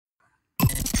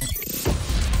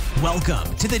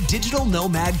Welcome to the Digital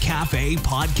Nomad Cafe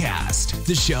podcast,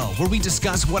 the show where we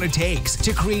discuss what it takes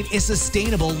to create a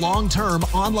sustainable long-term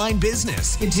online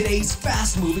business in today's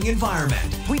fast-moving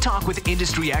environment. We talk with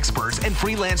industry experts and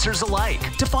freelancers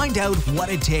alike to find out what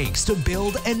it takes to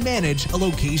build and manage a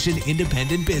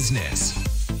location-independent business.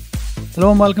 Hello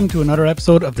and welcome to another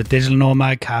episode of the Digital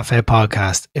Nomad Cafe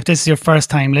podcast. If this is your first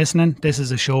time listening, this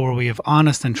is a show where we have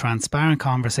honest and transparent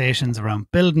conversations around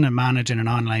building and managing an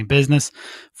online business,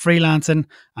 freelancing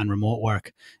and remote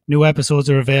work. New episodes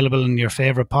are available in your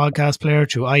favorite podcast player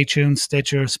through iTunes,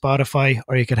 Stitcher, Spotify,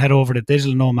 or you can head over to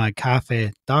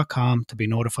digitalnomadcafe.com to be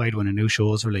notified when a new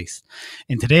show is released.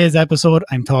 In today's episode,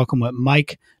 I'm talking with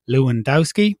Mike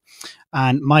Lewandowski.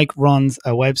 And Mike runs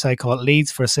a website called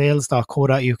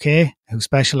leadsforsales.co.uk who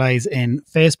specialize in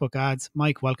Facebook ads.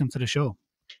 Mike, welcome to the show.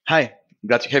 Hi,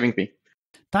 glad you're having me.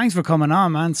 Thanks for coming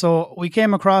on, man. So we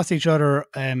came across each other,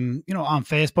 on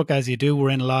Facebook, as you do.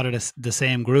 We're in a lot of the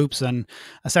same groups, and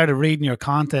I started reading your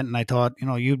content, and I thought,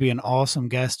 you'd be an awesome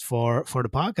guest for the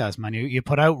podcast, man. You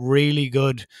put out really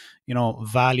good,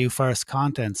 value first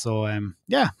content. So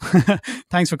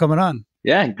thanks for coming on.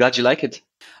 Yeah, glad you like it.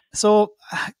 So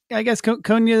I guess,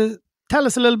 can you tell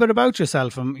us a little bit about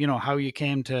yourself and, how you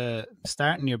came to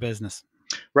starting your business?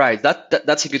 Right.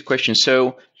 That's a good question.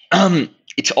 So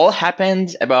it all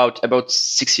happened about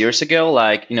 6 years ago.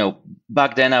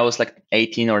 Back then I was like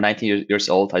 18 or 19 years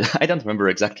old. I don't remember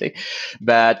exactly.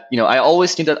 But, I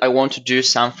always knew that I want to do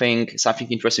something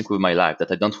interesting with my life, that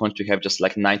I don't want to have just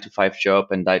like a 9-to-5 job.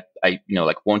 And I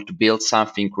want to build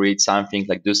something, create something,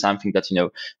 do something that,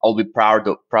 I'll be proud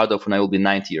of when I will be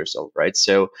 90 years old. Right.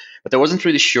 So, but I wasn't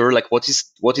really sure, what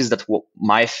is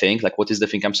my thing, what is the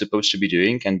thing I'm supposed to be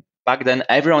doing. And back then,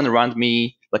 everyone around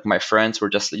me, my friends, were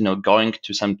just, going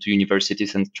to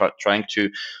universities and trying to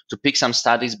pick some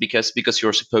studies because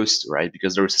you're supposed to, right?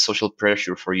 Because there is a social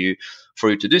pressure for you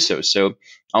to do so. So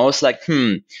I was like,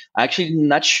 I'm actually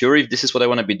not sure if this is what I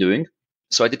want to be doing.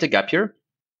 So I did a gap year.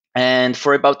 And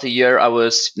for about a year, I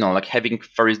was, having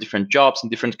various different jobs in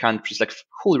different countries,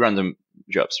 wholly random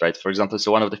jobs, right? For example,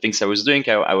 so one of the things I was doing,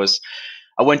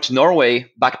 I went to Norway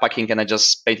backpacking and I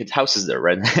just painted houses there,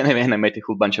 right? And I made a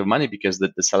whole bunch of money because the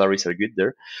salaries are good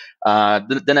there.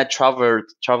 Then I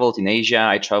traveled in Asia.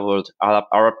 I traveled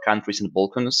Arab countries and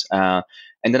Balkans.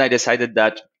 And then I decided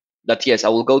that yes, I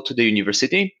will go to the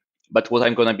university, but what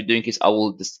I'm going to be doing is I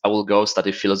will go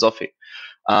study philosophy.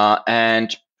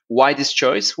 And why this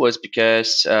choice was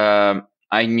because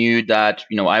I knew that,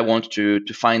 I want to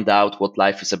find out what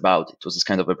life is about. It was this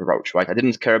kind of approach, right? I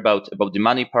didn't care about the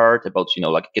money part, about,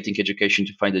 getting education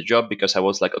to find a job, because I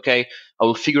was like, okay, I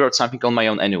will figure out something on my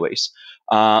own anyways.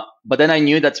 But then I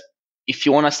knew that if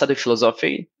you want to study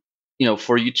philosophy,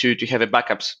 for you to have a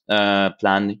backup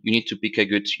plan, you need to pick a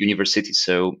good university.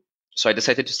 So I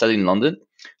decided to study in London.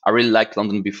 I really liked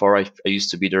London before. I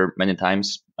used to be there many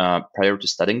times prior to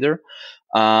studying there.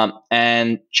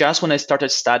 And just when I started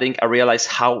studying, I realized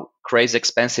how crazy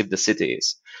expensive the city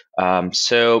is.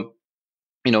 So,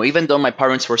 even though my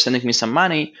parents were sending me some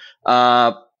money,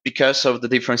 because of the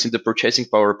difference in the purchasing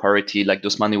power parity,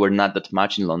 those money were not that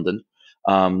much in London.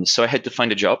 So I had to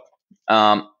find a job.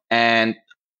 And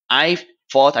I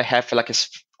thought I have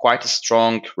quite a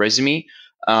strong resume,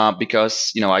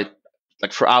 because, I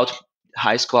throughout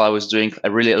high school, I was doing a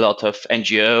lot of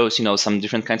NGOs, some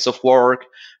different kinds of work.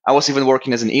 I was even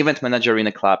working as an event manager in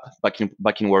a club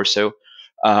back in Warsaw,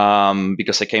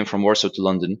 because I came from Warsaw to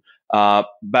London.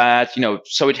 But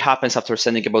so it happens after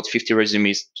sending about 50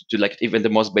 resumes to even the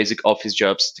most basic office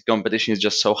jobs, the competition is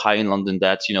just so high in London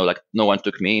that no one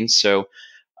took me in. So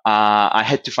I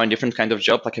had to find a different kind of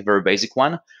job, a very basic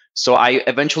one. So I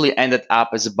eventually ended up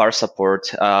as a bar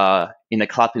support in a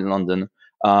club in London.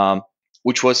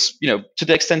 Which was, to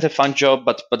the extent a fun job,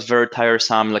 but very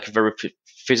tiresome, very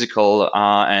physical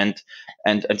and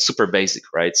super basic,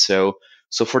 right? So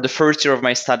for the first year of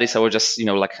my studies, I was just,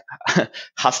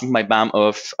 hustling my bum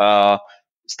off,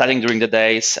 studying during the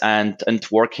days and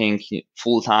working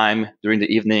full time during the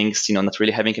evenings. Not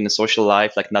really having any social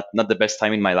life, not the best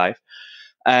time in my life.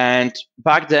 And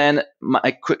back then,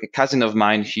 a cousin of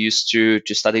mine, he used to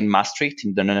study in Maastricht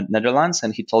in the Netherlands,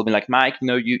 and he told me Mike,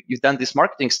 you've done this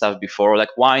marketing stuff before.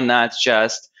 Why not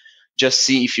just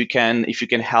see if you can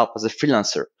help as a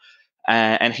freelancer?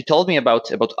 And he told me about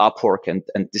Upwork, and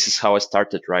this is how I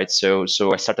started, right? So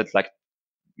I started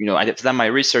I had done my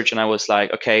research, and I was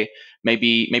like, okay,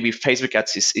 maybe Facebook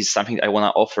ads is something I want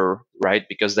to offer, right?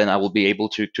 Because then I will be able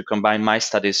to combine my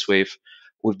studies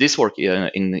with this work in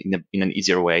an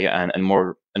easier way and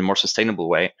more sustainable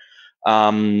way.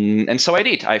 And so I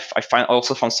did.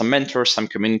 Also found some mentors, some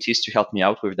communities to help me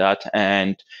out with that,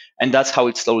 and that's how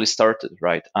it slowly started.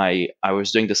 Right, I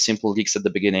was doing the simple gigs at the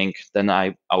beginning, then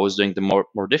I was doing the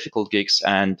more difficult gigs,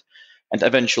 and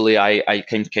eventually I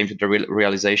came to the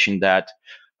realization that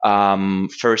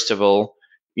first of all,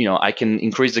 I can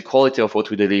increase the quality of what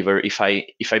we deliver if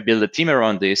I build a team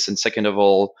around this, and second of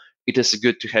all, it is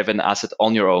good to have an asset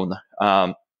on your own.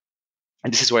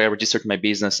 And this is why I registered my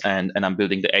business, and I'm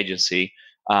building the agency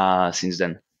since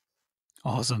then.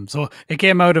 Awesome. So it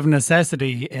came out of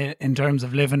necessity in terms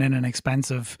of living in an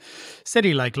expensive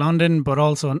city like London, but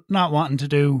also not wanting to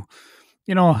do,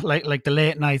 like the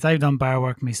late nights. I've done bar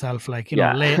work myself, like,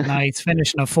 late nights,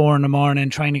 finishing at 4 a.m,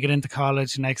 trying to get into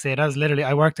college the next day. That's literally,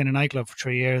 I worked in a nightclub for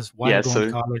 3 years while going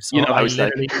to college. So how I it's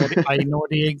literally, I know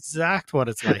the exact what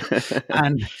it's like.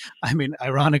 And I mean,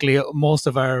 ironically, most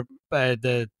of our,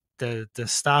 the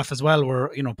staff as well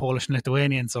were, Polish and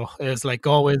Lithuanian. So it was like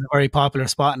always a very popular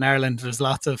spot in Ireland. There's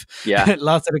lots of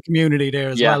lots of the community there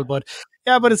as well. But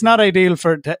but it's not ideal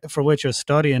for what you're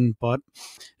studying. But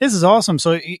this is awesome.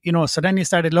 So so then you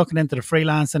started looking into the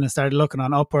freelancing and started looking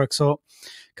on Upwork. So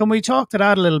can we talk to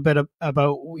that a little bit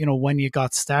about when you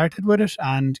got started with it,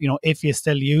 and if you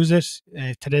still use it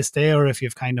to this day, or if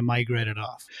you've kind of migrated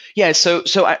off? Yeah, so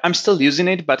I'm still using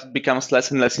it, but it becomes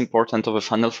less and less important of a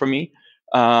funnel for me.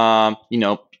 The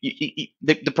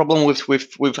problem with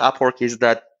Upwork is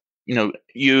that you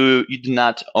do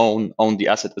not own the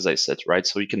asset, as I said, right?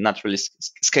 So you cannot really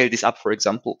scale this up. For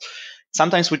example,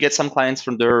 sometimes we get some clients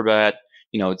from there, but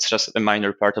it's just a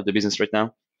minor part of the business right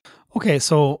now. Okay,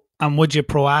 so would you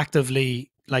proactively,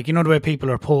 like, the way people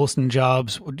are posting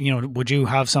jobs, would you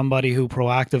have somebody who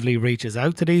proactively reaches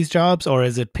out to these jobs, or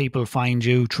is it people find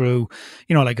you through,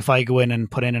 like if I go in and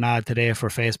put in an ad today for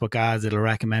Facebook ads, it'll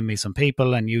recommend me some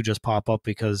people and you just pop up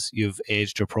because you've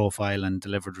aged your profile and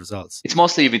delivered results? It's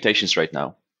mostly invitations right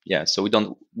now. Yeah, so we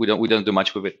don't do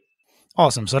much with it.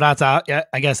 Awesome. So that's, I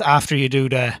guess, after you do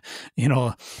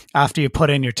after you put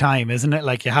in your time, isn't it?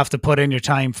 Like you have to put in your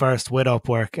time first with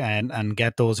Upwork and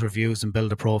get those reviews and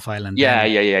build a profile. And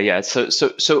yeah. So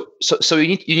you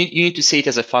need to see it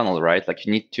as a funnel, right? Like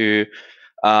you need to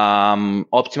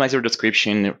optimize your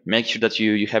description, make sure that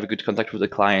you have a good contact with the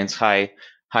clients, high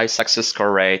success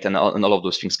score rate, and all of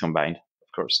those things combined,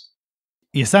 of course.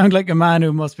 You sound like a man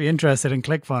who must be interested in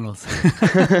ClickFunnels.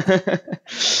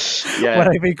 Yeah. Would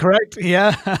I be correct?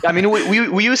 Yeah. I mean,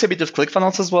 we use a bit of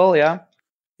ClickFunnels as well. Yeah.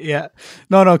 Yeah.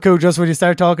 No, cool. Just when you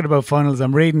start talking about funnels,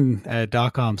 I'm reading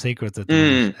 .com Secrets at the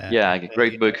moment. Yeah,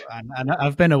 great book. And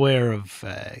I've been aware of,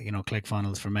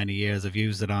 ClickFunnels for many years. I've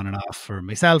used it on and off for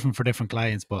myself and for different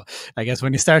clients. But I guess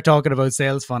when you start talking about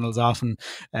sales funnels, often,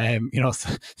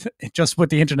 just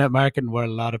with the internet marketing world,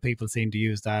 a lot of people seem to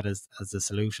use that as a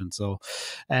solution. So,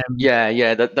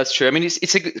 that's true. I mean, so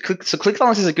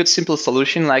ClickFunnels is a good, simple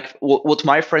solution. Like what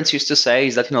my friends used to say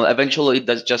is that, eventually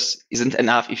that just isn't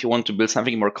enough if you want to build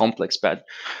something more complex, but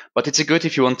it's a good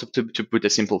if you want to put a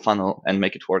simple funnel and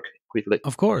make it work quickly.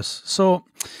 Of course. So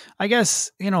I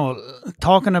guess,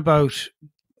 talking about,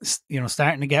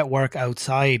 starting to get work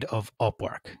outside of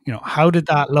Upwork, how did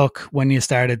that look when you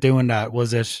started doing that?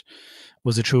 Was it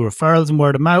through referrals and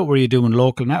word of mouth? Were you doing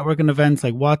local networking events?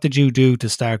 Like, what did you do to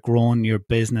start growing your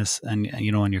business and, and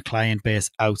your client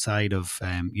base outside of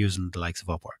using the likes of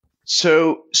Upwork?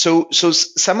 So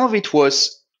some of it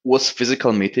was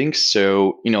physical meetings.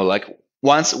 So, like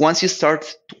once you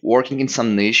start working in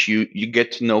some niche, you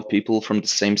get to know people from the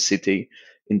same city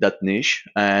in that niche.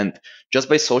 And just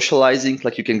by socializing,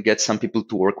 like you can get some people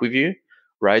to work with you,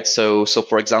 right? So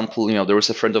for example, there was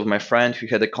a friend of my friend who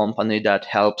had a company that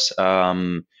helps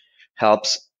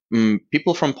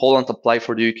people from Poland apply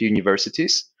for the UK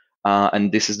universities.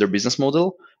 And this is their business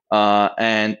model.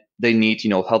 And they need,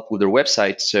 help with their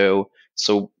website. So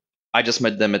I just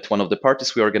met them at one of the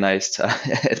parties we organized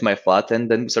at my flat, and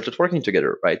then we started working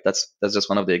together. Right, that's just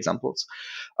one of the examples.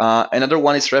 Another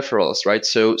one is referrals, right?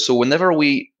 So whenever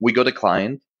we got a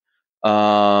client, we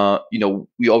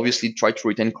obviously try to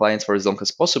retain clients for as long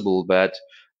as possible, but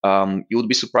you would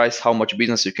be surprised how much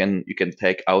business you can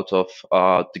take out of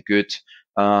the good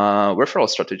referral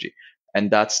strategy,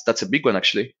 and that's a big one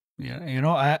actually.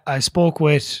 Yeah, I spoke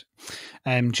with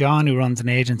John, who runs an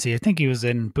agency. I think he was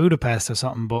in Budapest or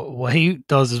something. But what he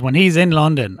does is when he's in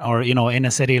London or, in a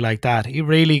city like that, he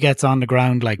really gets on the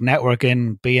ground, like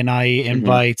networking, BNI,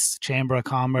 invites, Chamber of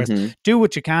Commerce. Do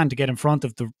what you can to get in front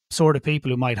of the sort of people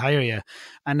who might hire you.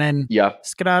 And then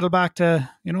skedaddle back to,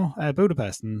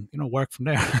 Budapest and, work from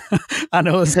there. And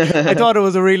I thought it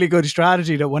was a really good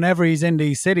strategy that whenever he's in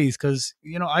these cities, because,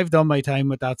 I've done my time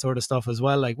with that sort of stuff as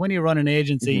well. Like when you run an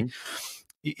agency,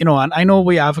 And I know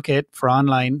we advocate for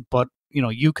online, but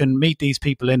you can meet these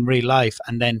people in real life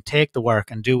and then take the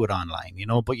work and do it online,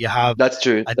 but you have That's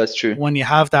true. That's true. when you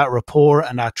have that rapport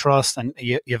and that trust, and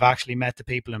you've actually met the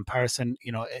people in person,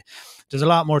 there's a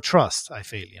lot more trust, I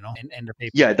feel, in the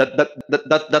people. Yeah,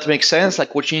 that makes sense.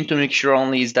 Like, what you need to make sure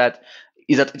only is that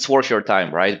it's worth your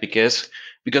time, right? Because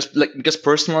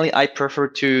personally, I prefer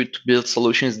to build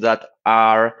solutions that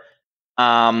are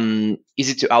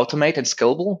easy to automate and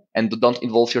scalable and don't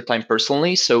involve your time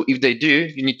personally. So if they do,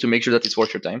 you need to make sure that it's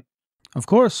worth your time. Of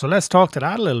course. So let's talk to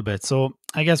that a little bit. So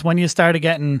I guess when you started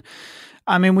getting,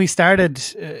 we started,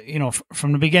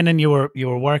 from the beginning, you were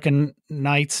working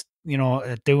nights,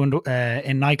 doing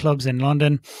in nightclubs in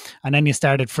London, and then you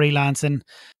started freelancing.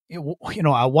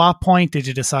 At what point did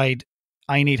you decide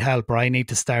I need help, or I need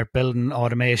to start building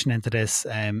automation into this?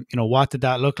 What did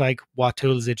that look like? What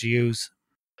tools did you use?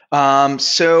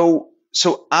 So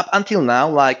up until now,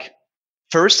 like,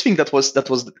 first thing that was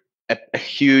a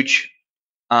huge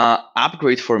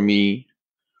upgrade for me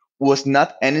was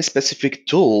not any specific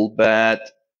tool, but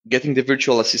getting the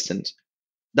virtual assistant.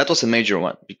 That was a major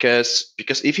one because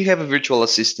if you have a virtual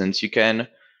assistant, you can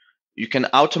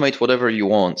automate whatever you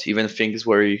want, even things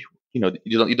where you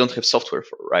don't have software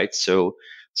for, right? So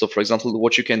for example,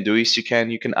 what you can do is you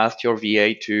can ask your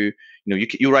VA to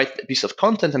you write a piece of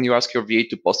content and you ask your VA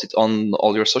to post it on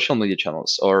all your social media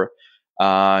channels, or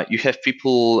you have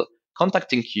people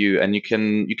contacting you and you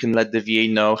can let the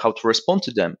VA know how to respond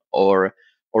to them, or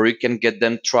you can get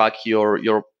them track your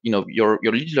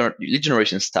lead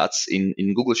generation stats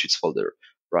in Google Sheets folder,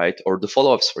 right? Or the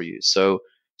follow-ups for you. So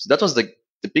that was the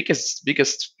biggest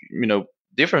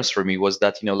difference for me, was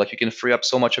that like, you can free up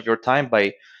so much of your time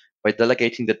by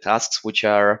delegating the tasks which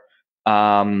are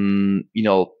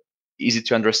easy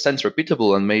to understand,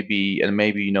 repeatable, and maybe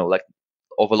like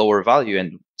of a lower value,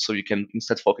 and so you can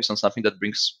instead focus on something that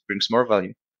brings more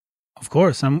value. Of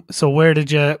course. So where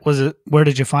did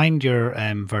you find your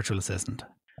virtual assistant?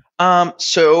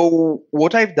 So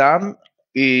what I've done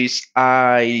is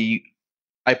I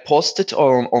posted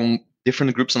on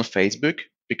different groups on Facebook,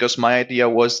 because my idea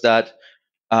was that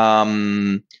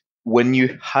um, when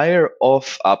you hire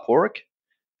off Upwork,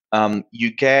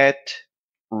 you get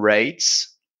rates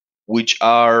which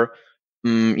are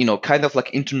kind of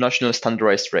like international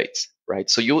standardized rates, right?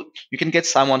 So you can get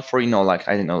someone for like,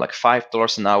 I don't know, like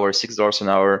 $5 an hour, $6 an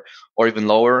hour, or even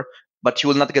lower, but you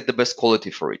will not get the best quality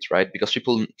for it, right? Because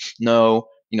people know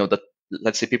that,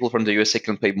 let's say, people from the USA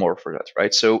can pay more for that,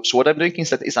 right? So what I'm doing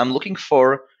instead is I'm looking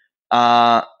for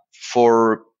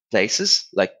places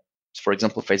like, for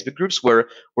example, Facebook groups where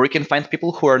you can find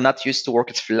people who are not used to work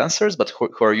as freelancers, but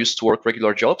who are used to work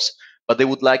regular jobs, but they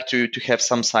would like to have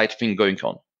some side thing going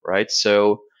on, right?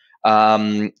 So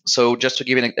just to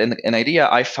give you an idea,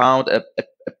 I found a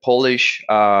Polish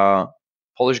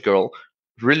girl,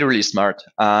 really really smart,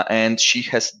 and she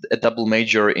has a double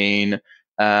major in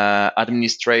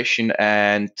administration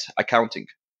and accounting,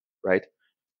 right?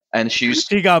 And she used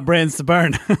She got brains to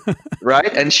burn.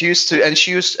 right, and she used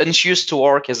to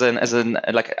work as an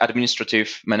like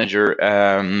administrative manager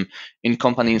in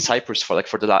company in Cyprus for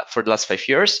the last 5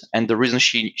 years. And the reason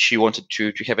she wanted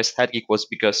to have a side gig was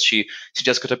because she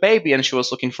just got a baby and she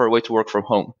was looking for a way to work from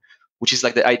home, which is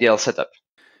like the ideal setup.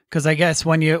 Because I guess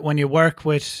when you work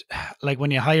with, like,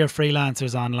 when you hire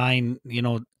freelancers online,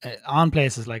 on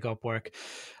places like Upwork,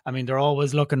 they're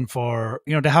always looking for,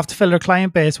 they have to fill their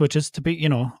client base, which is to be,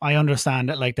 I understand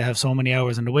that, like, they have so many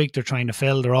hours in the week they're trying to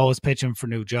fill. They're always pitching for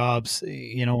new jobs,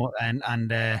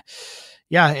 and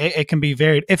yeah, it can be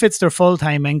varied. If it's their full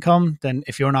time income, then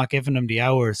if you're not giving them the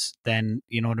hours, then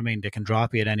you know what I mean. They can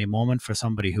drop you at any moment for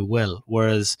somebody who will.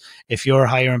 Whereas if you're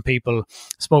hiring people,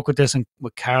 spoke with this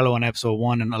with Carlo in episode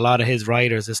 1, and a lot of his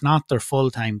writers, it's not their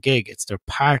full time gig; it's their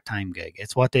part time gig.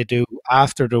 It's what they do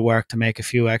after their work to make a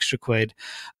few extra quid,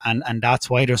 and that's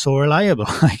why they're so reliable,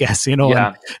 I guess.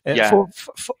 Yeah, And yeah.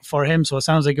 for him, so it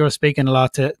sounds like you're speaking a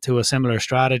lot to a similar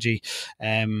strategy.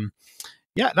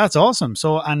 Yeah, that's awesome.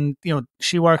 So, and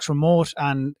she works remote,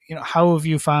 and how have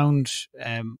you found,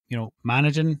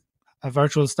 managing a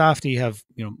virtual staff? Do you have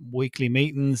weekly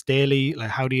meetings, daily? Like,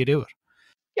 how do you do it?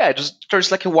 Yeah, just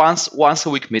there's like a once a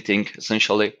week meeting,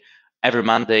 essentially, every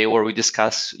Monday, where we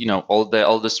discuss all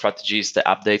the strategies, the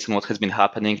updates, and what has been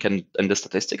happening, and the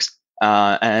statistics.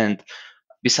 And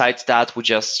besides that, we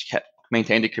just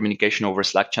maintain the communication over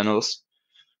Slack channels,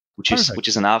 which is Perfect. which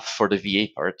is enough for the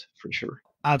VA part, for sure.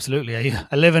 Absolutely.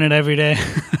 I live in it every day.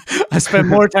 I spend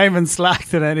more time in Slack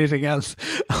than anything else,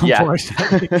 Yeah.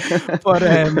 unfortunately.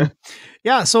 But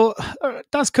yeah, so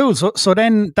that's cool. So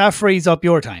then that frees up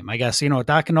your time, I guess.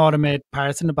 That can automate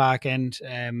parts in the back end.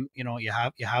 You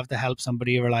have to help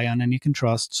somebody you rely on and you can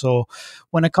trust. So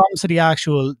when it comes to the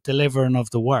actual delivering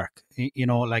of the work,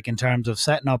 like in terms of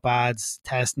setting up ads,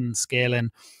 testing,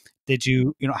 scaling,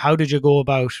 how did you go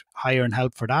about hiring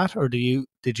help for that, or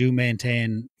did you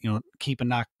maintain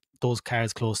keeping those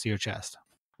cards close to your chest?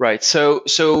 Right. So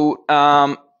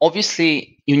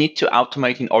obviously you need to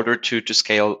automate in order to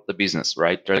scale the business,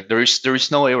 right? There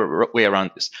is no way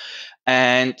around this.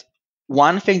 And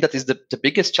one thing that is the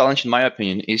biggest challenge, in my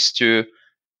opinion, is to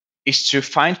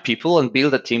find people and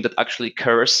build a team that actually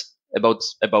cares about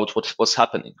what's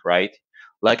happening, right?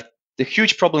 Like the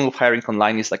huge problem with hiring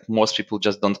online is like most people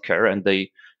just don't care, and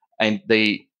they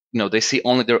they see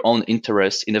only their own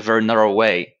interest in a very narrow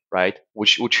way, right?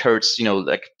 Which hurts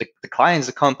like the clients,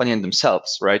 the company, and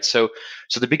themselves, right? So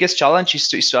the biggest challenge is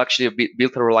to actually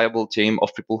build a reliable team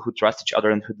of people who trust each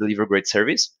other and who deliver great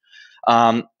service.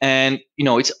 And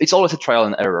it's always a trial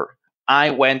and error.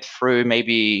 I went through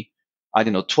maybe, I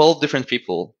don't know, 12 different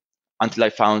people until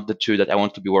I found the two that I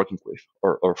want to be working with,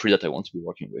 or three that I want to be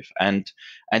working with. And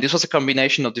this was a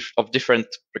combination of different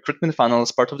recruitment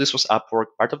funnels. Part of this was Upwork,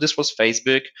 part of this was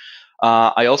Facebook.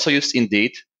 I also used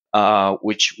Indeed,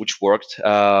 which worked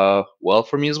well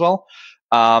for me as well.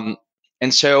 Um,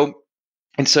 and so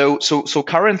so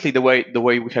currently the way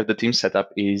we have the team set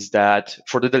up is that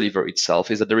for the delivery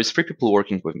itself is that there is three people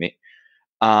working with me.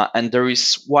 And there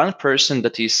is one person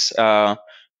that is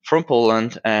from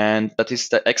Poland, and that is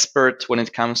the expert when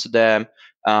it comes to the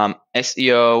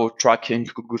SEO, tracking,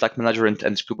 Google Tag Manager,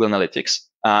 and Google Analytics.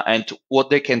 And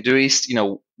what they can do is,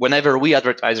 whenever we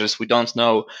advertisers, we don't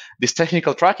know these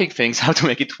technical tracking things, how to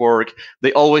make it work,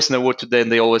 they always know what to do,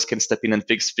 and they always can step in and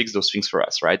fix those things for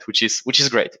us, right? Which is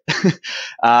great.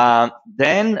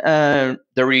 Then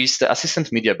there is the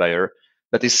assistant media buyer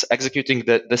that is executing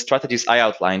the strategies I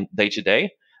outline day to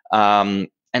day.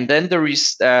 And then there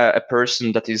is a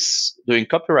person that is doing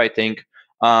copywriting,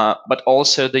 but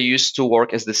also they used to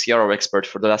work as the CRO expert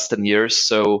for the last 10 years.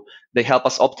 So they help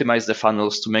us optimize the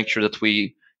funnels to make sure that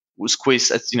we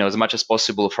squeeze as much as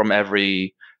possible from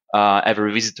every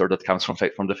visitor that comes from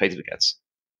the Facebook ads.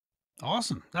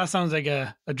 Awesome. That sounds like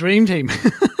a dream team.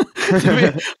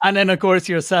 And then of course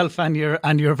yourself and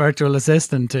your virtual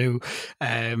assistant too,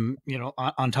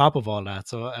 on top of all that.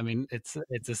 So I mean, it's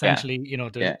essentially,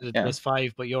 there's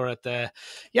five, but you're at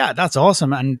that's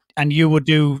awesome. And you would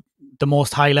do the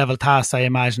most high level tasks, I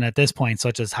imagine, at this point,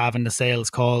 such as having the sales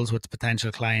calls with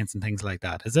potential clients and things like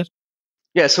that. Is it?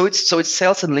 Yeah. So it's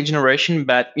sales and lead generation,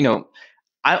 but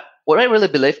what I really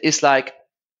believe is like,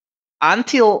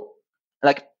 until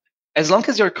like, as long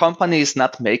as your company is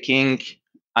not making,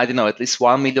 I don't know, at least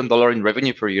 $1 million in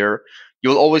revenue per year,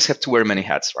 you'll always have to wear many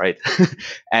hats, right?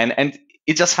 and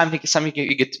it's just something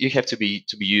you have to be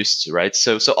used to, right?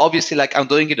 So obviously, like, I'm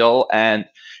doing it all, and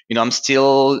I'm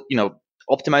still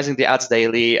optimizing the ads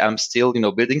daily. I'm still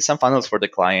building some funnels for the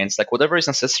clients, like whatever is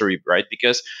necessary, right?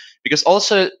 Because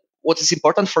also what is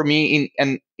important for me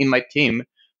in my team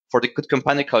for the good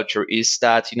company culture is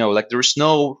that like there's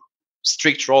no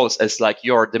strict roles as like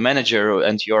you're the manager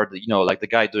and you're the like the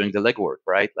guy doing the legwork,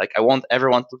 right? Like I want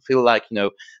everyone to feel like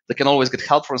they can always get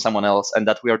help from someone else, and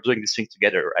that we are doing this thing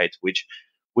together, right? Which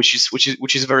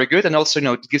is very good, and also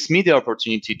it gives me the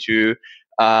opportunity to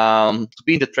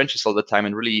be in the trenches all the time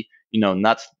and really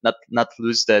not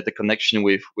lose the connection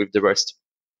with the rest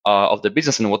of the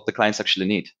business and what the clients actually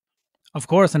need. Of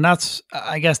course, and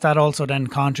I guess that also then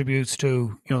contributes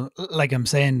to, like I'm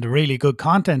saying, the really good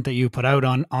content that you put out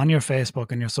on your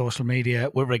Facebook and your social media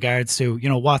with regards to,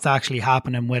 what's actually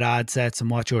happening with ad sets and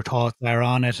what your thoughts are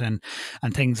on it and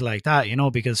things like that,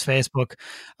 because Facebook,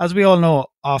 as we all know,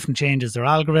 often changes their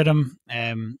algorithm.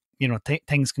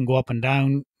 Things can go up and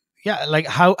down. Yeah, like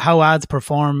how ads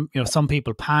perform, some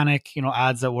people panic,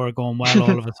 ads that were going well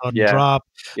all of a sudden drop.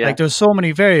 Yeah. Like there's so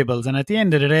many variables, and at the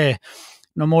end of the day,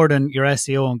 no more than your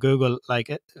SEO on Google, like,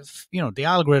 the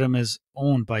algorithm is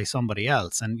owned by somebody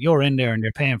else, and you're in there and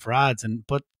you're paying for ads,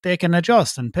 but they can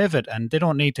adjust and pivot, and they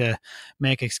don't need to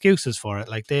make excuses for it.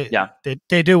 Like they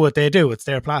do what they do. It's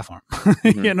their platform.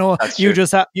 Mm-hmm.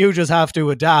 You just have to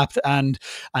adapt and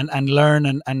learn,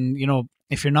 and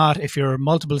if you're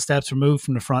multiple steps removed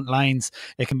from the front lines,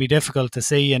 it can be difficult to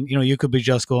see. And, you could be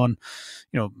just going,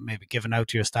 maybe giving out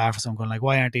to your staff or something, going like,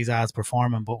 why aren't these ads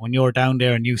performing? But when you're down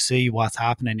there and you see what's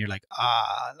happening, you're like,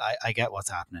 I get what's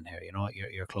happening here.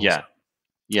 You're closer.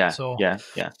 Yeah, So yeah,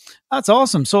 yeah. that's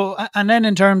awesome. So, and then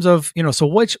in terms of, so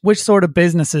which sort of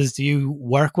businesses do you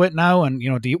work with now? And,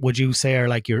 would you say are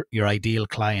like your ideal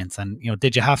clients? And,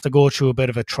 did you have to go through a bit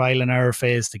of a trial and error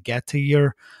phase to get to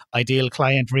your ideal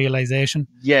client realization?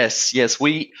 Yes, yes.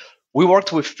 We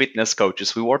worked with fitness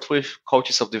coaches. We worked with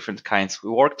coaches of different kinds. We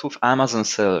worked with Amazon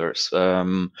sellers.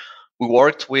 We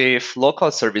worked with local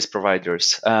service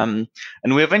providers, and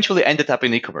we eventually ended up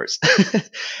in e-commerce.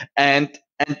 and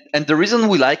the reason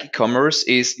we like e-commerce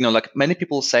is, like many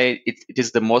people say, it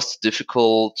is the most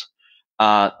difficult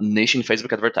niche in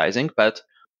Facebook advertising, but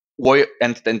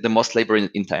and the most labor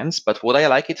intense. But what I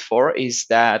like it for is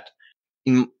that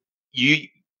in you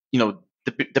you know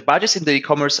the budgets in the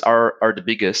e-commerce are the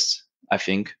biggest, I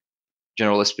think,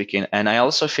 generally speaking. And I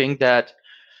also think that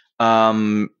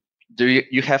um,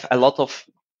 you have a lot of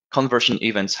conversion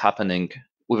events happening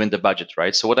within the budget,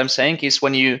 right? So what I'm saying is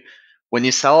when you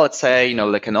sell, let's say,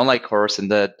 like an online course, and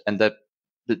the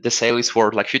sale is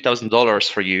for like $few thousand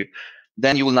for you,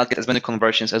 then you will not get as many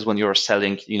conversions as when you're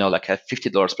selling, like a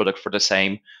 $50 product for the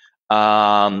same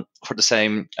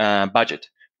budget,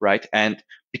 right? And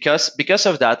because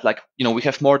of that, like, we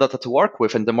have more data to work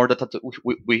with, and the more data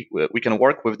we can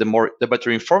work with, the better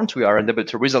informed we are, and the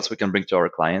better results we can bring to our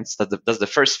clients. That's the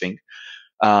first thing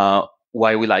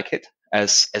why we like it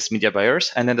as media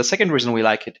buyers. And then the second reason we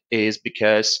like it is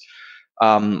because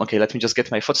okay, let me just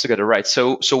get my thoughts together, right?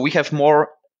 So we have more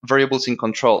variables in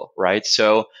control, right?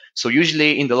 So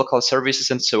usually in the local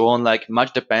services and so on, like,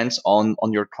 much depends on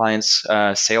your client's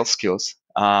sales skills,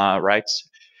 right?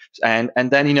 And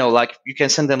then, like, you can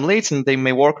send them leads, and they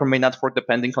may work or may not work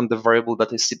depending on the variable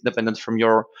that is dependent from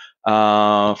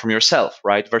yourself,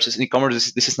 right? Versus in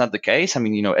e-commerce, this is not the case. I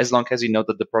mean, as long as you know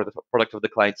that the product of the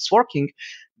client is working,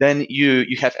 then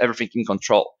you have everything in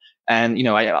control. And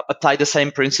I apply the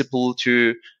same principle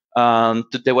to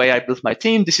the way I built my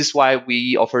team. This is why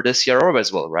we offer the CRO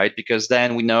as well, right? Because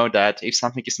then we know that if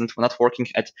something is not working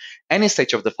at any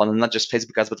stage of the funnel, not just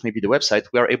Facebook ads, but maybe the website,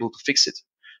 we are able to fix it.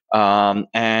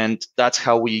 And that's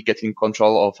how we get in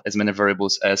control of as many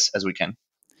variables as we can.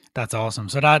 That's awesome.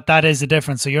 So that is the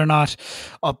difference. So you're not,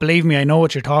 believe me, I know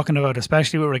what you're talking about,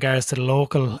 especially with regards to the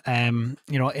local.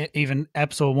 Even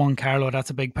episode 1, Carlo, that's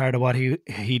a big part of what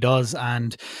he does.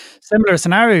 And similar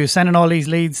scenario, sending all these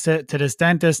leads to this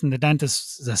dentist, and the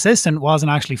dentist's assistant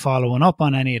wasn't actually following up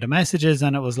on any of the messages.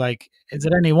 And it was like, is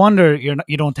it any wonder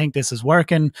you don't think this is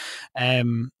working?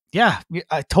 Yeah,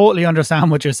 I totally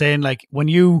understand what you're saying. Like, when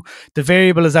the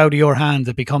variable is out of your hands,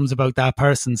 it becomes about that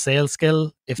person's sales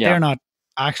skill. If they're not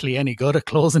actually any good at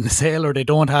closing the sale, or they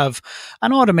don't have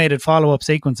an automated follow-up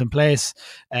sequence in place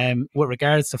with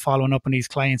regards to following up on these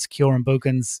clients, securing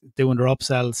bookings, doing their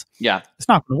upsells, it's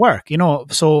not going to work,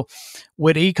 So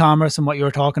with e-commerce, and what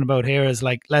you're talking about here is,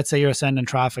 like, let's say you're sending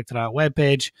traffic to that web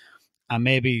page, and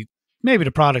maybe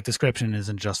the product description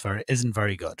isn't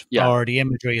very good, or the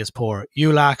imagery is poor.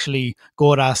 You'll actually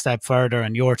go that step further,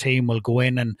 and your team will go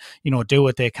in and do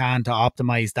what they can to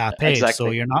optimize that page. Exactly.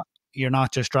 So you're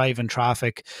not just driving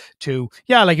traffic to,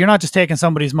 like, you're not just taking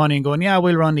somebody's money and going,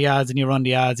 we'll run the ads, and you run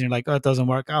the ads, and you're like, oh, it doesn't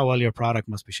work. Oh, well, your product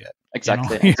must be shit.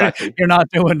 Exactly. Exactly. You're not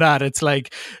doing that. It's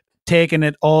like taking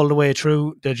it all the way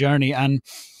through the journey. And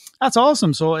that's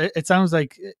awesome. So it sounds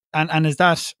like, and is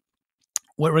that,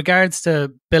 with regards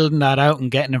to building that out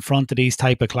and getting in front of these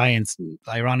type of clients,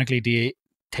 ironically, do you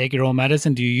take your own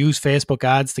medicine? Do you use Facebook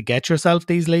ads to get yourself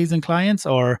these leads and clients,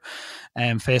 or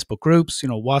Facebook groups?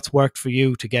 What's worked for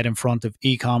you to get in front of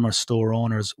e-commerce store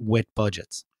owners with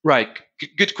budgets? Right.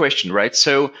 Good question. Right.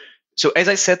 So as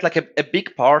I said, like a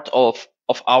big part of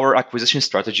our acquisition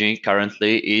strategy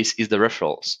currently is the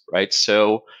referrals, right?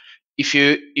 So if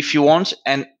you want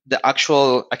the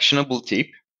actual actionable tip,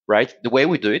 right, the way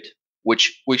we do it,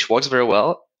 which works very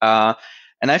well.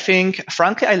 And I think,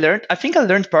 frankly, I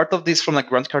learned part of this from, like,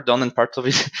 Grant Cardone, and part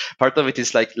of it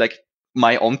is like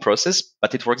my own process,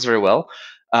 but it works very well.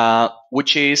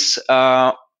 Which is,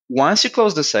 once you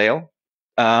close the sale,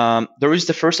 there is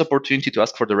the first opportunity to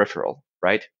ask for the referral,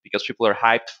 right? Because people are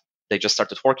hyped. They just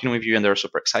started working with you and they're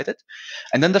super excited.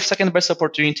 And then the second best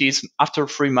opportunity is after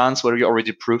 3 months, where you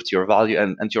already proved your value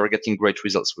and you're getting great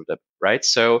results with them, right?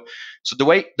 So the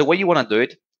way you want to do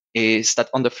it is that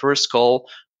on the first call,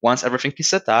 once everything is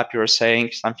set up, you're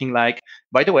saying something like,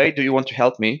 by the way, do you want to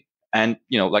help me? And,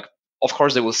 like, of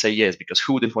course they will say yes, because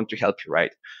who wouldn't want to help you,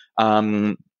 right?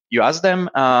 You ask them,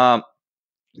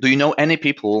 do you know any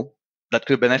people that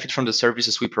could benefit from the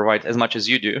services we provide as much as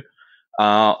you do?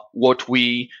 What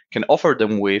we can offer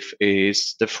them with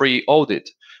is the free audit,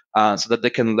 so that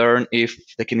they can learn if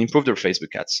they can improve their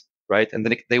Facebook ads, right? And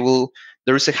then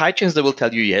there is a high chance they will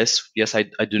tell you, yes,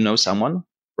 I do know someone,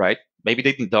 right? maybe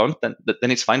they don't, then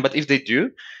it's fine. But if they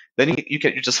do, then you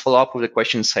just follow up with a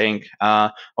question saying,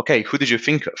 okay, who did you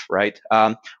think of, right?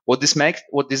 What this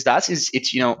does is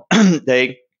it's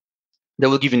they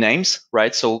will give you names,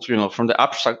 right? So from the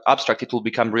abstract it will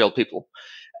become real people,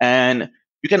 and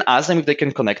you can ask them if they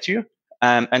can connect you.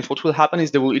 And what will happen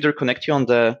is they will either connect you on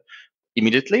the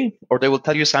immediately, or they will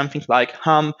tell you something like,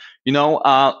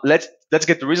 let's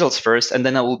get the results first, and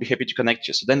then I will be happy to connect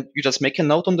you. So then you just make a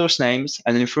note on those names,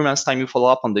 and in 3 months' time you follow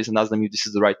up on this and ask them if this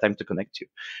is the right time to connect you.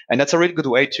 And that's a really good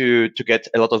way to get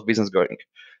a lot of business going.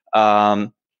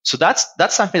 So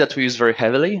that's something that we use very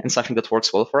heavily and something that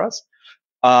works well for us.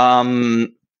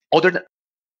 Other than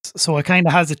So it kind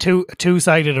of has a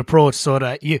two-sided approach, so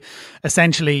that you're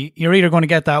either going to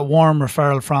get that warm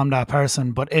referral from that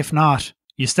person, but if not,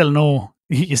 you still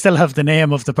have the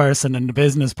name of the person and the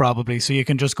business probably, so you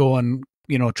can just go and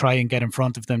try and get in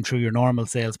front of them through your normal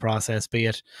sales process, be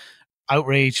it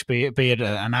outreach, be it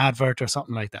an advert or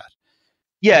something like that.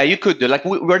 Yeah, you could do. Like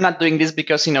we're not doing this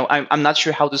because I'm not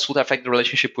sure how this would affect the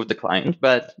relationship with the client,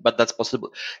 but that's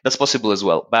possible. That's possible as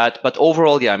well. But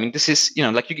overall, yeah, I mean, this is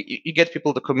like you get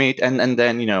people to commit, and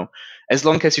then as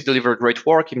long as you deliver great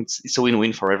work, it's a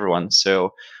win-win for everyone.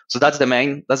 So that's the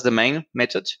main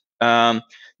method.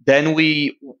 Then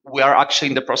we are actually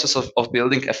in the process of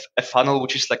building a funnel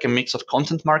which is like a mix of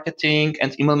content marketing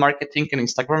and email marketing and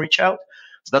Instagram reach out.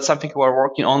 So that's something we are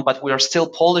working on, but we are still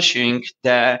polishing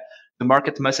the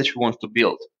market message we want to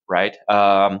build, right?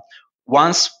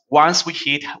 Once we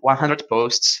hit 100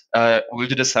 posts, we'll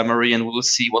do the summary and we'll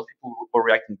see what people are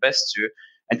reacting best to.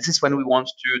 And this is when we want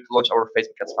to launch our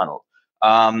Facebook ads funnel.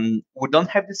 We don't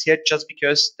have this yet just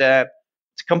because the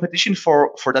competition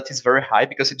for that is very high,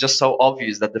 because it's just so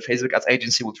obvious that the Facebook ads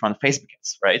agency would run Facebook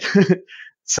ads, right?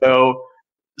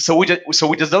 So we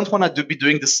just don't want to be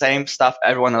doing the same stuff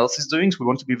everyone else is doing. So we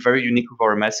want to be very unique with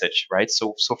our message, right?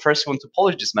 So first we want to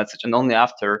polish this message, and only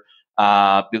after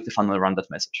build the funnel around that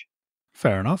message.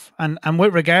 Fair enough. And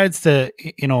with regards to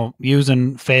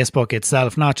using Facebook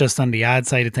itself, not just on the ad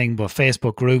side of thing, but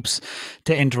Facebook groups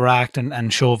to interact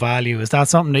and show value, is that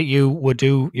something that you would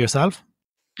do yourself?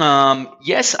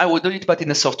 Yes, I would do it, but in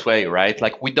a soft way, right?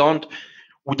 Like we don't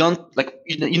like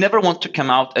you never want to come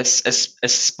out as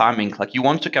spamming. Like you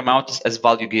want to come out as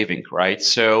value giving, right?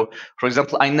 So for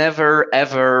example, I never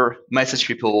ever message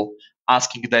people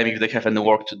asking them if they have any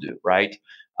work to do, right?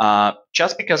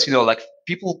 Just because like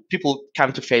people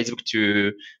come to Facebook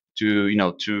to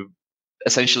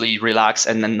essentially relax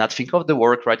and then not think of the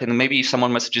work, right? And maybe if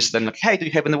someone messages them like, "Hey, do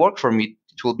you have any work for me?"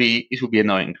 It will be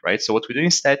annoying, right? So what we do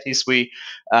instead is we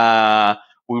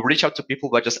reach out to people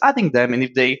by just adding them, and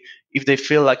if they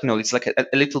feel like it's like a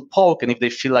little poke, and if they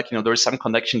feel like there is some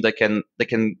connection, they can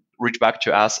reach back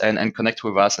to us and connect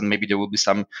with us, and maybe there will be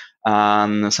some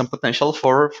potential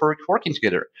for working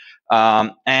together.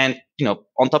 And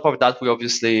on top of that, we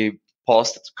obviously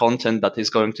post content that is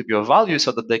going to be of value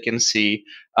so that they can see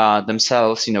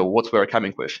themselves what we are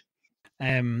coming with.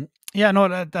 Yeah,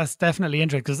 no, that's definitely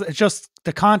interesting, because it's just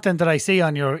the content that I see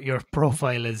on your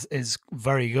profile is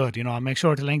very good. I'll make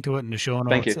sure to link to it in the show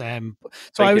notes. Thank you.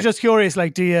 So I was just curious,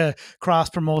 like, do you cross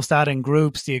promote that in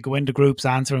groups? Do you go into groups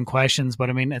answering questions?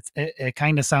 But I mean, it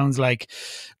kind of sounds like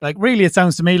really, it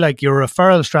sounds to me like your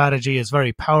referral strategy is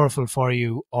very powerful for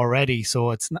you already.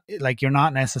 So it's not, like, you're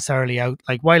not necessarily out,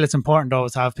 like, while it's important to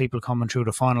always have people coming through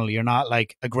the funnel, you're not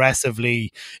like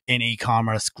aggressively in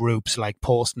e-commerce groups, like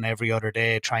posting every other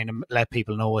day, trying to let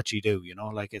people know what you do.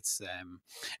 Like it's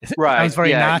right. Sounds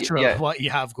very natural what you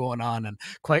have going on, and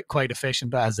quite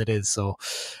efficient as it is. So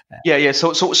yeah. So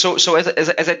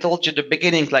as I told you at the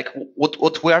beginning, like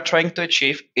what we are trying to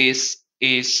achieve is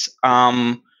we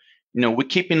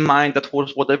keep in mind that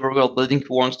whatever we are building,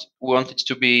 we want it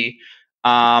to be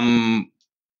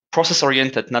process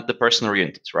oriented, not the person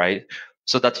oriented, right?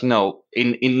 So that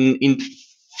in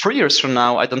 3 years from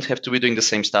now, I don't have to be doing the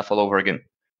same stuff all over again.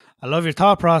 I love your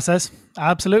thought process.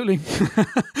 Absolutely.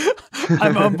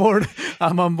 I'm on board.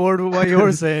 I'm on board with what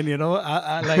you're saying.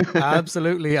 I like,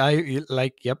 absolutely.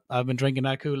 Yep. I've been drinking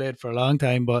that Kool-Aid for a long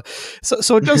time, but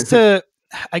so just to,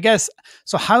 I guess,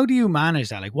 so how do you manage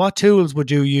that? Like, what tools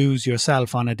would you use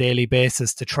yourself on a daily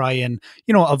basis to try and,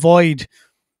 avoid,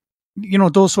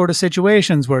 those sort of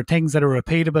situations where things that are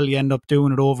repeatable, you end up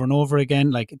doing it over and over again?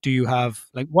 Like, do you have,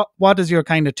 like, what does your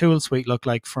kind of tool suite look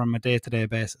like from a day-to-day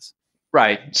basis?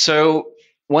 Right. So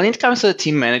when it comes to the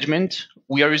team management,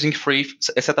 we are using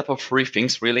a setup of 3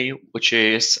 things really, which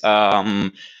is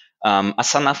Asana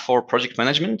for project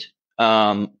management,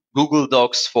 Google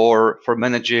Docs for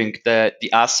managing the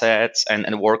assets and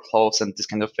workflows and these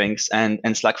kind of things, and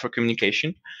Slack for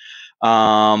communication.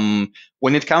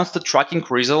 When it comes to tracking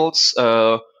results,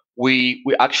 we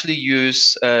actually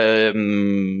use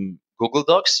Google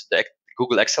Docs, the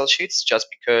Google Excel sheets, just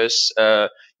because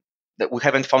that we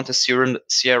haven't found a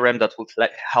CRM that would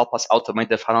help us automate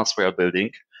the funnels we are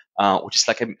building, which is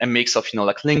like a mix of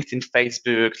like LinkedIn,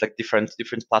 Facebook, like different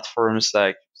platforms.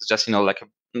 Like just like a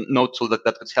node tool that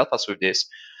could help us with this.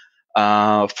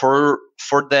 For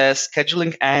the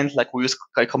scheduling end, like we use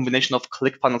a combination of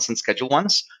ClickFunnels and Schedule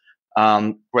Ones.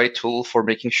 Great tool for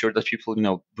making sure that people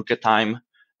book a time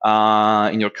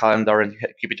in your calendar and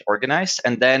keep it organized.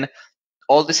 And then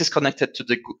all this is connected to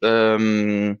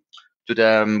the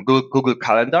Google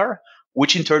Calendar,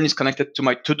 which in turn is connected to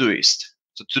my Todoist.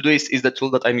 So Todoist is the tool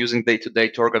that I'm using day to day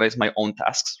to organize my own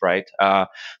tasks, right?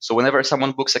 So whenever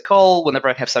someone books a call, whenever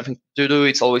I have something to do,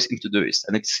 it's always in Todoist,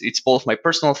 and it's both my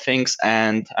personal things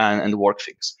and work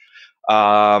things.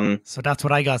 So that's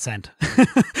what I got sent.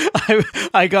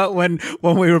 I got when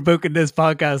we were booking this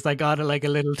podcast, I got like a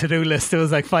little to-do list. It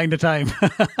was like find a time.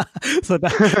 So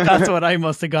that's what I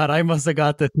must have got. I must have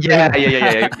got the yeah.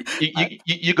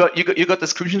 You got the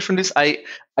screenshot from this. I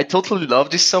totally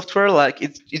love this software. Like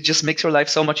it just makes your life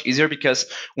so much easier, because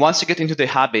once you get into the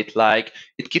habit, like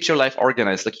it keeps your life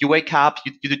organized. Like you wake up,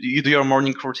 you do your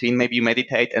morning routine, maybe you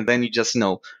meditate, and then you just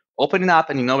open it up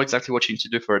and you know exactly what you need to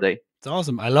do for a day. It's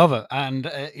awesome. I love it. And,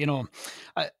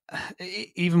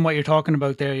 even what you're talking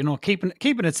about there, keeping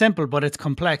it simple, but it's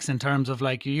complex in terms of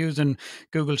like you're using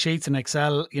Google Sheets and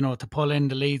Excel, to pull in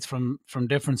the leads from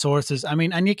different sources. I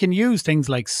mean, and you can use things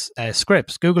like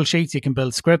scripts. Google Sheets, you can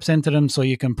build scripts into them, so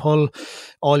you can pull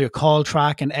all your call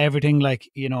track and everything. Like,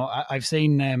 I've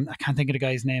seen, I can't think of the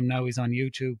guy's name now. He's on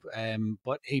YouTube,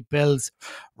 but he builds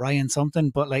Ryan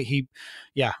something, but like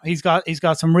he's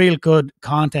got some real good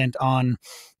content on,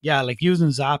 like using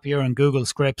Zapier and Google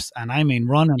Scripts, and I mean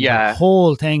running the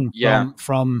whole thing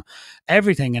from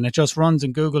everything, and it just runs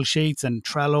in Google Sheets and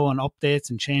Trello and updates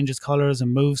and changes colors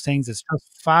and moves things. It's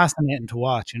just fascinating to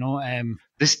watch.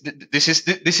 This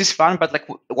is fun, but like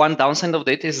one downside of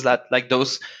it is that like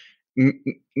those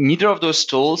neither of those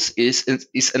tools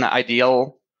is an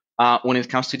ideal when it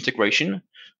comes to integration.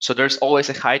 So there's always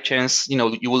a high chance you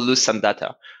will lose some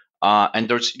data, and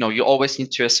there's you always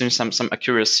need to assume some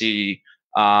accuracy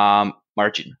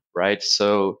margin, right?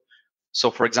 So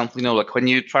for example, like when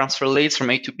you transfer leads from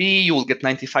A to B, you will get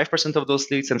 95% of those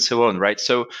leads and so on, right?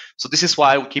 So this is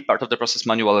why we keep part of the process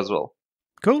manual as well.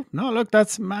 Cool. No, look,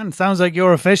 sounds like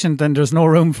you're efficient and there's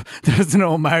no there's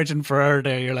no margin for error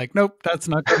there. You're like, nope, that's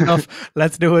not good enough.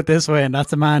 Let's do it this way. And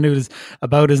that's a man who's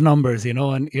about his numbers,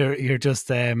 and you're just,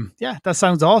 that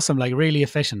sounds awesome. Like really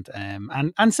efficient,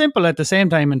 and simple at the same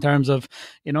time in terms of,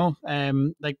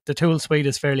 like the tool suite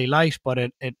is fairly light, but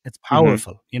it's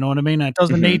powerful. Mm-hmm. You know what I mean? And it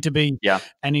doesn't need to be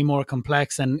any more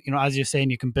complex. And, as you're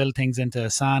saying, you can build things into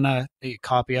Asana, you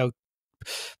copy out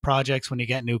projects when you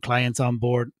get new clients on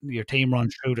board, your team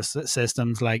runs through the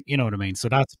systems, like, you know what I mean? So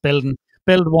that's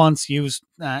build once, use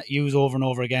over and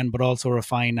over again, but also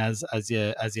refine as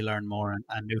you learn more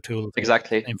and new tools.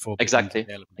 Exactly. That's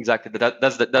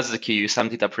the key. You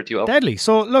summed it up pretty well. Deadly.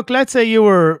 So look, let's say you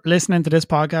were listening to this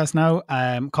podcast now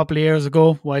a couple of years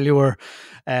ago while you were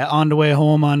on the way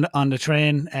home on the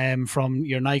train from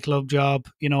your nightclub job,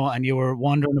 and you were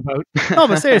wondering about no,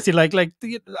 but seriously, like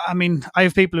I mean, I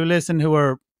have people who listen who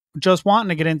are just wanting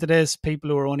to get into this, people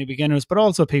who are only beginners, but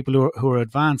also people who are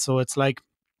advanced. So it's like,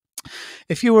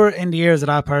 if you were in the ears of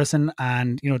that person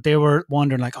and, they were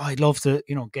wondering like, oh, I'd love to,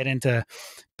 get into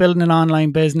building an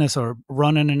online business or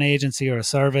running an agency or a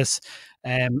service,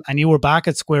 and you were back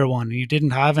at square one and you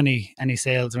didn't have any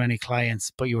sales or any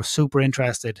clients, but you were super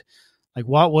interested, like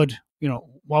what would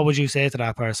you say to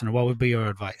that person, or what would be your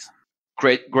advice?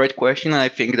 Great question. And I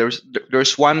think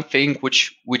there's one thing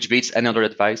which beats another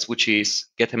advice, which is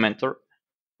get a mentor,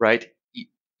 right?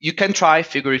 You can try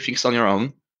figuring things on your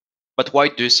own, but why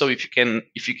do so if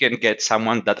you can get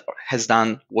someone that has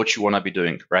done what you want to be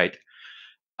doing, right?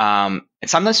 And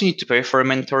sometimes you need to pay for a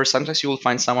mentor. Sometimes you will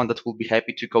find someone that will be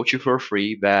happy to coach you for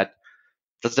free, but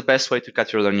that's the best way to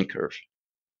cut your learning curve,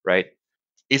 right?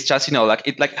 It's just,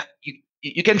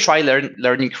 you can try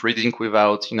learning reading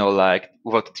without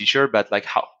a teacher, but like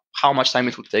how much time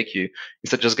it would take you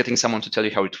instead of just getting someone to tell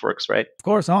you how it works, right? Of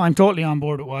course. Oh, I'm totally on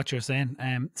board with what you're saying.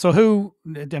 So do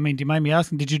you mind me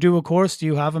asking, did you do a course? Do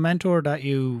you have a mentor that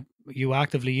you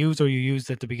actively use or you used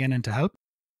at the beginning to help?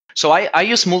 So I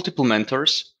use multiple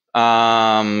mentors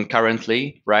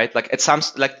currently, right? Like it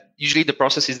sounds like usually the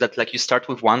process is that like you start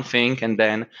with one thing and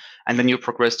then you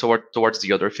progress towards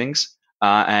the other things.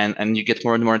 And you get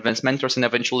more and more advanced mentors, and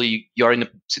eventually you're in a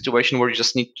situation where you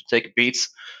just need to take beats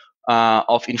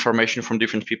of information from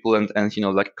different people and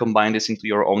like combine this into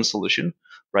your own solution,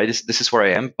 right? This is where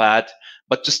I am. But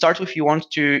to start with, you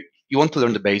want to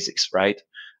learn the basics, right?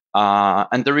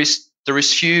 And there is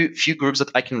few groups that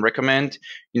I can recommend,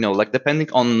 like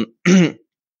depending on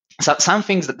some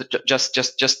things that just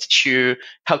teach you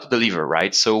how to deliver,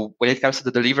 right? So when it comes to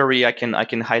the delivery, I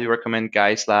can highly recommend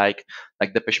guys like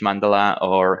Depeche Mandala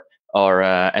or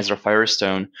Ezra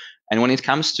Firestone. And when it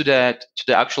comes to the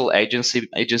actual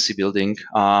agency building,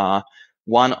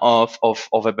 one of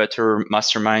a better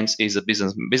masterminds is a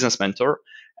business mentor,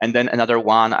 and then another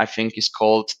one I think is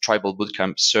called Tribal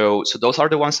Bootcamp. So those are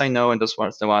the ones I know, and those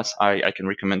ones the ones I can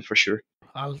recommend for sure.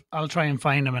 I'll try and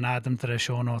find them and add them to the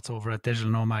show notes over at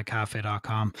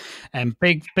digitalnomadcafe.com.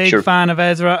 Big Sure. fan of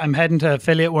Ezra. I'm heading to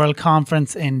Affiliate World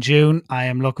Conference in June. I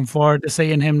am looking forward to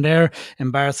seeing him there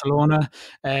in Barcelona.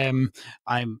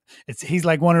 He's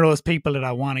like one of those people that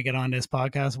I want to get on this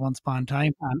podcast once upon a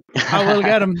time, and I will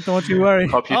get him. Don't you worry.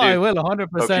 I will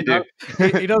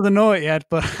 100%. He doesn't know it yet,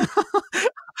 but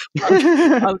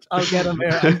I'll get him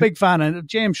here. I'm a big fan of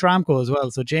James Schramko as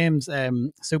well. So James,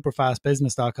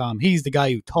 superfastbusiness.com. He's the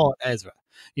guy who taught Ezra,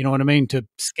 you know what I mean, to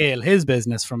scale his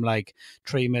business from like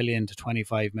 3 million to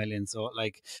 25 million. So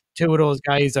like two of those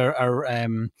guys are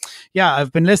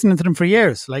I've been listening to them for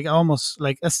years. Like almost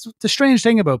like that's the strange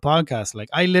thing about podcasts. Like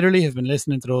I literally have been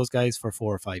listening to those guys for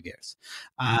 4 or 5 years,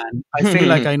 and I feel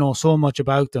like I know so much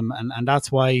about them, and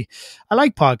that's why I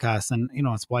like podcasts, and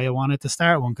it's why I wanted to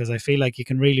start one, because I feel like you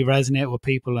can really resonate with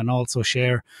people and also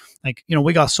share. Like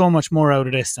we got so much more out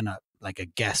of this than a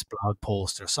guest blog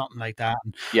post or something like that.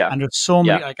 And there's so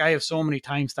many, like I have so many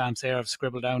timestamps here I've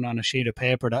scribbled down on a sheet of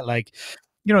paper that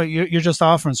you're just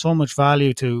offering so much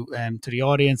value to the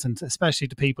audience, and especially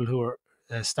to people who are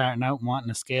starting out and wanting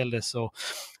to scale this. So,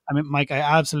 I mean, Mike,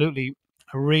 I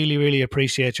really, really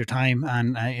appreciate your time,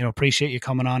 and appreciate you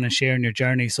coming on and sharing your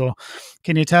journey. So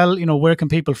can you tell, where can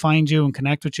people find you and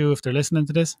connect with you if they're listening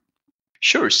to this?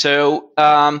 Sure. So,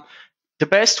 the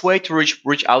best way to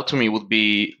reach out to me would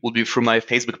be through my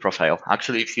Facebook profile.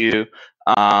 Actually, if you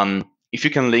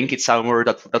can link it somewhere,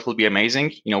 that will be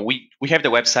amazing. We have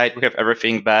the website, we have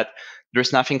everything, but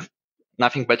there's nothing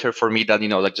better for me than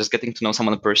like just getting to know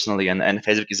someone personally, and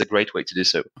Facebook is a great way to do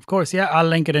so. Of course, yeah, I'll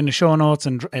link it in the show notes,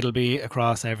 and it'll be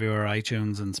across everywhere: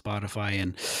 iTunes and Spotify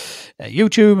and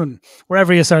YouTube and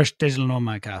wherever you search Digital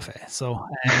Nomad Cafe. So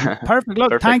perfect. Look,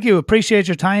 Perfect. Thank you. Appreciate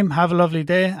your time. Have a lovely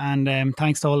day, and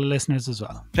thanks to all the listeners as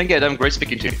well. Thank you, Adam. Great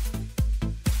speaking to you.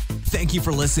 Thank you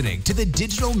for listening to the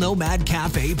Digital Nomad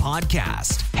Cafe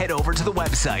podcast. Head over to the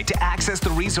website to access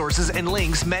the resources and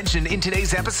links mentioned in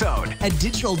today's episode at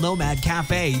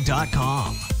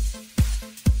digitalnomadcafe.com.